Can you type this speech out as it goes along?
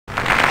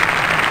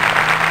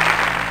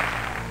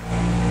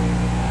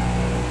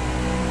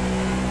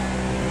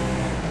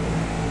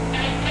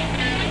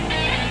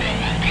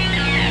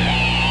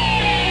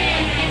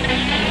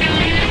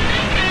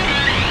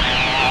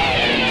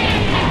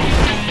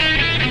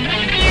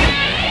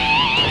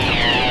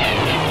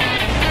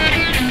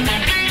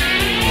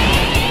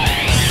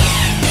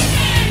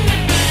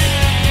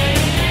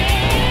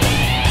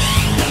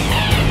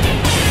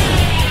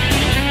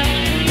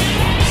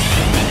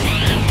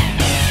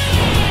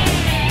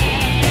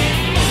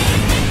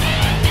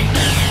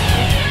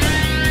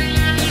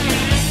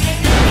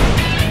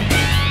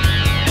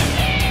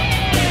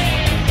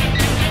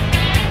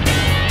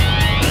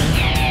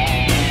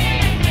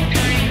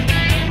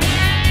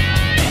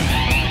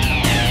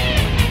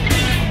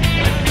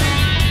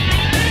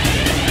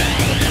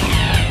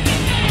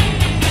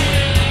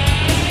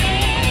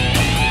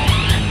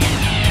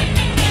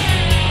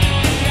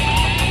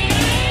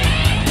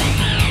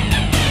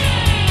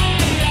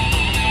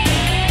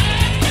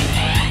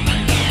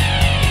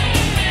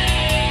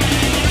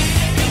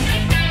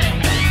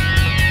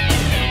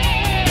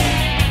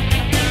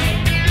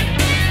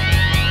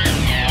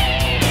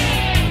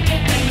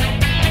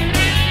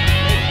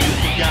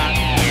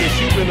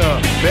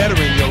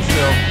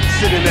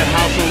in that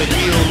house on the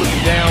hill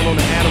looking down on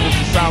the animals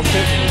in South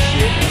Central and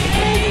shit.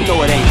 Man, you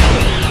know it ain't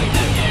good.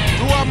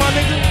 Do I, my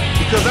nigga?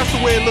 Because that's the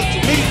way it looked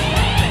to me.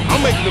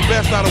 I'm making the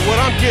best out of what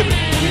I'm giving.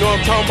 You know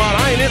what I'm talking about?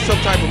 I ain't in some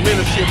type of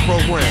mentorship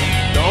program.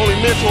 The only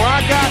mentor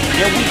I got...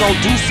 Yeah, we gon'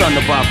 do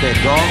something about that,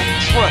 dawg.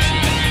 Trust me.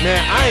 Man,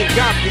 I ain't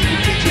got people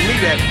teaching me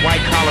that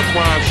white-collar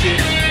crime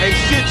shit. Ain't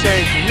shit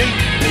changed for me,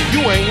 and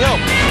you ain't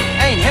helping.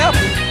 Ain't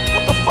helping?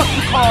 What the fuck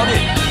you call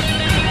it?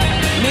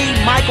 Me,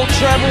 Michael,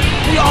 Trevor,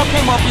 we all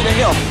came up here to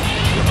help.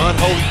 The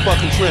unholy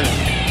fucking trinity.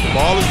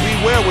 Ballers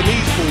beware when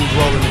these fools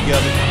rolling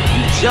together.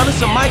 You jealous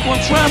of Michael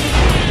and Trevor?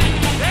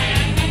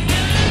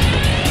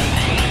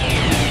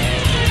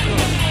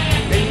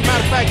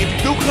 Matter of fact, if you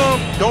do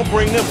come, don't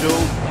bring them, dude.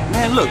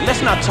 Man, look,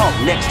 let's not talk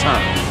next time.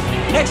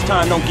 Next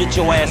time, don't get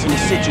your ass in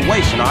this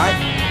situation, all right?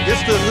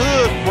 It's the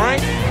hood,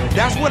 Frank.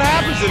 That's what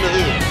happens in the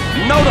hood.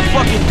 No, the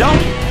fuck it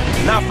don't.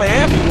 Not for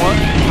everyone.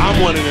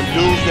 I'm one of them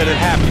dudes that it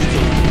happens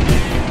to.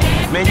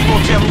 Man, you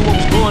gonna tell me what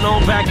was going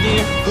on back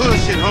then? Hood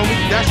shit, homie.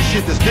 That's the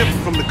shit that's different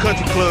from the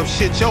country club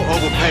shit your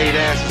overpaid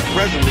ass is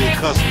presently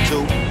accustomed to.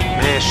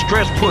 Man,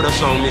 Stress put us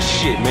on this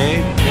shit,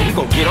 man. Man, we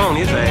gonna get on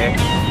his ass.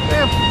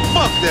 Man,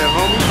 fuck that,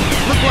 homie.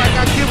 Look like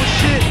I give a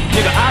shit?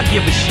 Nigga, I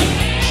give a shit.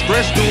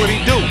 Stress do what he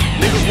do.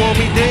 Niggas want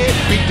me dead,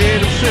 be dead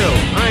themselves.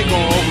 I ain't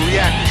gonna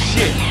overreact to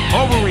shit.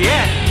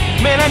 Overreact?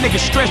 Man, that nigga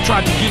Stress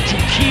tried to get you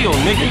killed,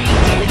 nigga.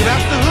 Nigga,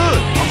 that's the hood.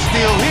 I'm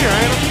still here,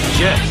 ain't I?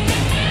 Just.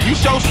 You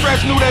sure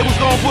Stress knew they was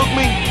gonna book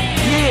me?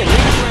 Yeah,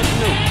 nigga, Stress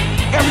knew.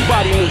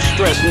 Everybody knew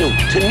Stress knew.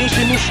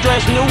 Tanisha knew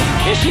Stress knew,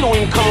 and she don't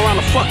even come around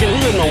the fucking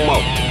hood no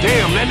more.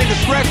 Damn, that nigga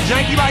Stress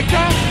janky like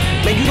that?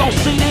 Man, you don't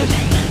see this?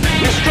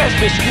 This Stress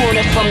been screwing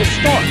us from the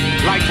start.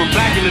 Like from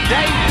back in the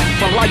day?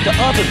 From like the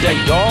other day,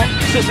 dawg.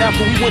 Since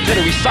after we went to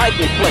the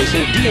recycling place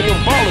and D and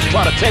them ballers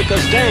try to take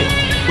us down.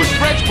 But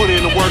Stretch put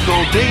in the work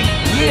on D.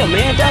 Yeah,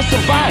 man, that's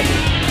surviving.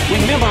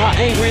 Remember how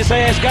angry his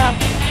ass got?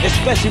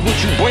 Especially with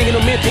you bringing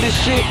him into this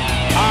shit?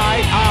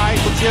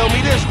 Alright, but tell me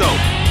this though.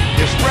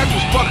 If Stretch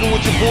was fucking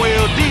with your boy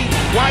LD,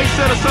 why he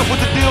set us up with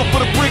the deal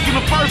for the brick in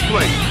the first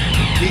place?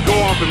 He go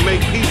off and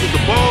make peace with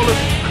the ballers,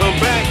 come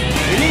back,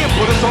 and then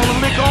put us on the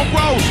lick on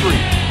Grove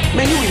Street.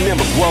 Man, you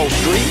remember Grove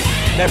Street?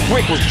 That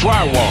brick was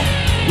drywall.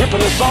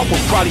 Ripping us off was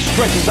probably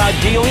Stretch's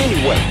ideal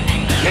anyway.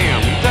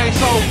 Damn, you think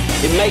so?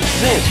 It makes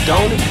sense,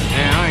 don't it?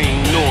 Man, I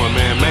ain't knowing,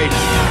 man, maybe.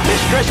 Man,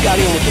 Stretch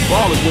got in with the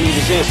ballers when he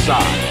was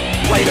inside.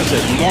 Played us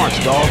as march,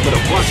 dog, but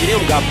a bunch of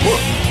them got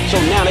booked. So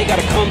now they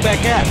gotta come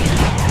back at him.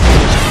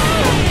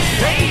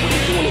 Damn!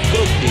 We're doing a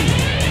good deal.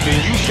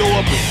 Then you show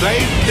up and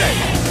save the day.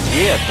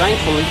 Yeah,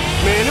 thankfully.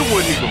 Man, it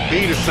wouldn't even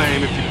be the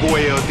same if your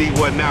boy LD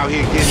wasn't out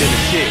here getting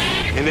into shit.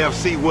 And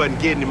FC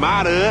wasn't getting him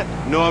out of it.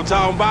 You know what I'm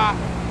talking about?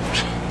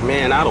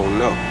 Man, I don't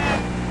know.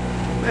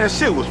 Man,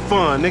 shit was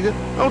fun, nigga.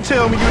 Don't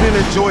tell me you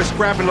didn't enjoy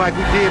scrapping like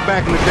we did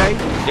back in the day.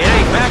 It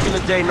ain't back in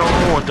the day no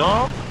more,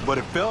 dawg. But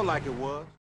it felt like it was.